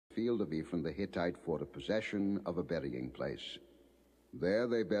field of Ephraim the Hittite for the possession of a burying place. There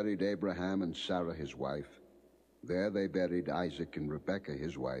they buried Abraham and Sarah his wife. There they buried Isaac and Rebekah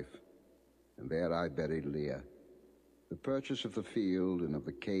his wife. And there I buried Leah. The purchase of the field and of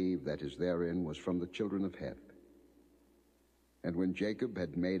the cave that is therein was from the children of Heth. And when Jacob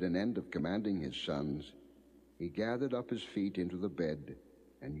had made an end of commanding his sons, he gathered up his feet into the bed,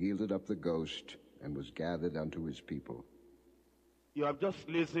 and yielded up the ghost, and was gathered unto his people. You have just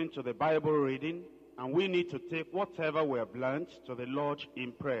listened to the Bible reading, and we need to take whatever we have learned to the Lord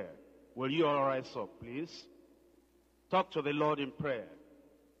in prayer. Will you all rise up, please? Talk to the Lord in prayer.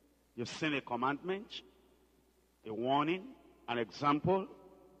 You've seen a commandment, a warning, an example,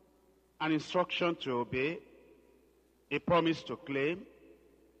 an instruction to obey, a promise to claim.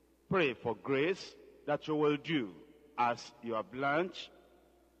 Pray for grace that you will do as you have learned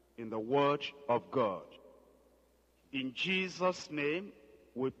in the Word of God. In Jesus' name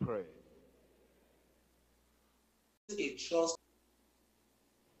we pray.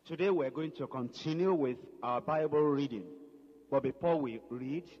 Today we're going to continue with our Bible reading. But before we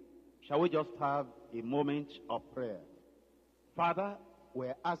read, shall we just have a moment of prayer? Father,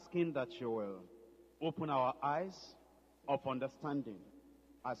 we're asking that you will open our eyes of understanding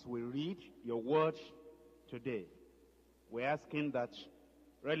as we read your word today. We're asking that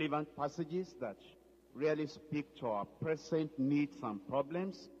relevant passages that really speak to our present needs and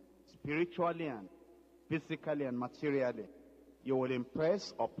problems, spiritually and physically and materially, you will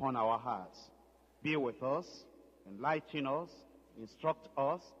impress upon our hearts. Be with us, enlighten us, instruct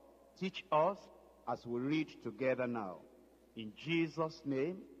us, teach us as we read together now. In Jesus'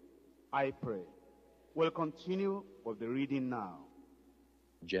 name, I pray. We'll continue with the reading now.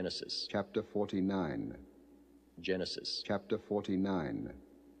 Genesis. Chapter 49. Genesis. Chapter 49.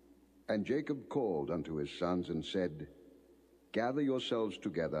 And Jacob called unto his sons and said, Gather yourselves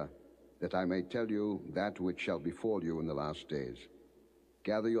together, that I may tell you that which shall befall you in the last days.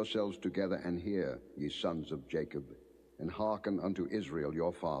 Gather yourselves together and hear, ye sons of Jacob, and hearken unto Israel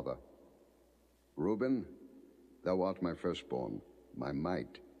your father. Reuben, thou art my firstborn, my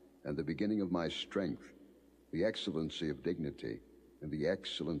might, and the beginning of my strength, the excellency of dignity, and the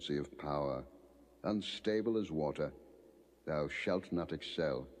excellency of power. Unstable as water, thou shalt not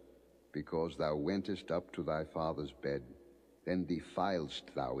excel, because thou wentest up to thy father's bed, then defiledst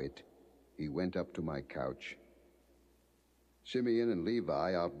thou it. He went up to my couch. Simeon and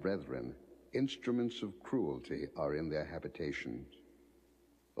Levi are brethren, instruments of cruelty are in their habitations.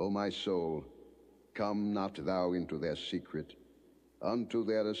 O my soul, come not thou into their secret. Unto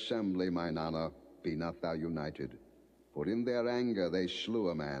their assembly, mine honor, be not thou united. For in their anger they slew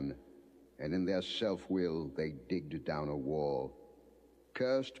a man, and in their self-will they digged down a wall.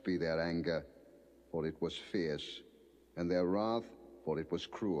 Cursed be their anger, for it was fierce, and their wrath, for it was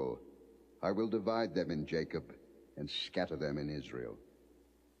cruel. I will divide them in Jacob, and scatter them in Israel.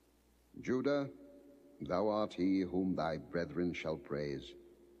 Judah, thou art he whom thy brethren shall praise.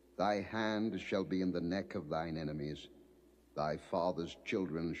 Thy hand shall be in the neck of thine enemies. Thy father's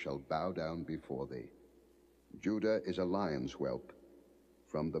children shall bow down before thee. Judah is a lion's whelp.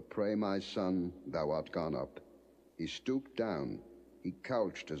 From the prey, my son, thou art gone up. He stooped down, he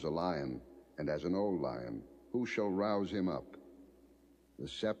couched as a lion, and as an old lion. Who shall rouse him up? The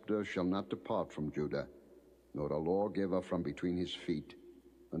scepter shall not depart from Judah, nor a lawgiver from between his feet,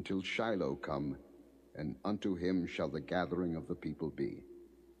 until Shiloh come, and unto him shall the gathering of the people be.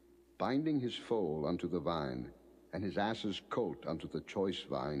 Binding his foal unto the vine, and his ass's colt unto the choice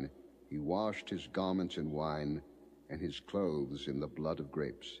vine, he washed his garments in wine, and his clothes in the blood of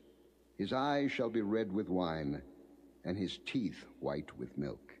grapes. His eyes shall be red with wine, and his teeth white with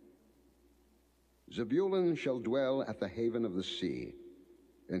milk. Zebulun shall dwell at the haven of the sea,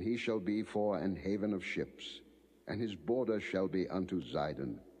 and he shall be for an haven of ships, and his border shall be unto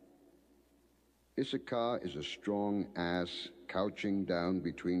Zidon. Issachar is a strong ass couching down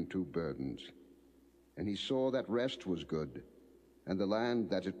between two burdens. And he saw that rest was good, and the land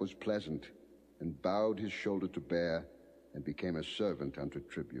that it was pleasant, and bowed his shoulder to bear, and became a servant unto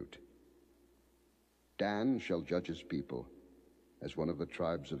tribute. Dan shall judge his people, as one of the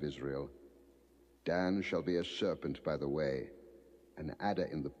tribes of Israel. Dan shall be a serpent by the way, an adder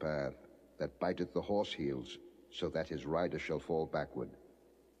in the path, that biteth the horse heels, so that his rider shall fall backward.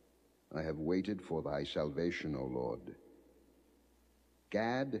 I have waited for thy salvation, O Lord.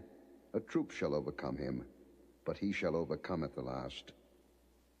 Gad, a troop shall overcome him, but he shall overcome at the last.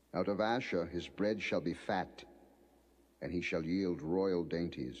 Out of Asher his bread shall be fat, and he shall yield royal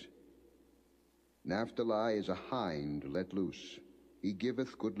dainties. Naphtali is a hind let loose, he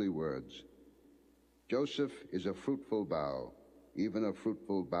giveth goodly words. Joseph is a fruitful bough, even a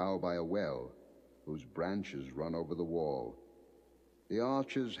fruitful bough by a well, whose branches run over the wall. The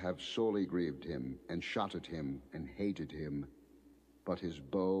archers have sorely grieved him, and shot at him, and hated him. But his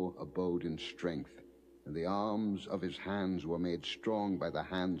bow abode in strength, and the arms of his hands were made strong by the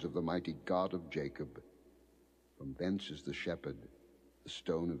hands of the mighty God of Jacob. From thence is the shepherd, the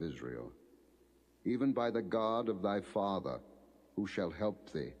stone of Israel. Even by the God of thy father, who shall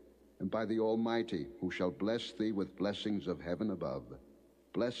help thee, and by the Almighty, who shall bless thee with blessings of heaven above,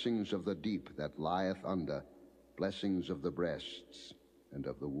 blessings of the deep that lieth under, blessings of the breasts and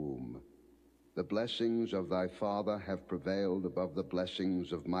of the womb. The blessings of thy father have prevailed above the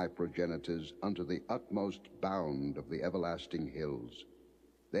blessings of my progenitors unto the utmost bound of the everlasting hills.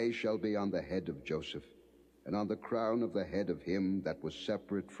 They shall be on the head of Joseph, and on the crown of the head of him that was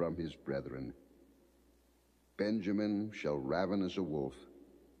separate from his brethren. Benjamin shall raven as a wolf.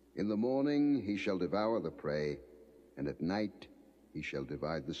 In the morning he shall devour the prey, and at night he shall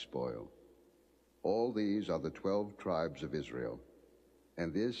divide the spoil. All these are the 12 tribes of Israel.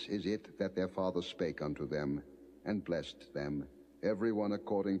 And this is it that their father spake unto them, and blessed them. Every one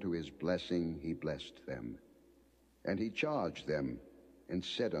according to his blessing he blessed them. And he charged them, and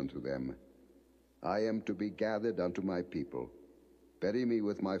said unto them, I am to be gathered unto my people. Bury me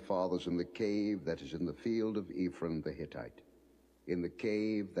with my fathers in the cave that is in the field of Ephron the Hittite, in the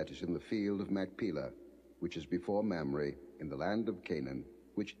cave that is in the field of Machpelah, which is before Mamre, in the land of Canaan,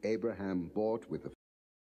 which Abraham bought with the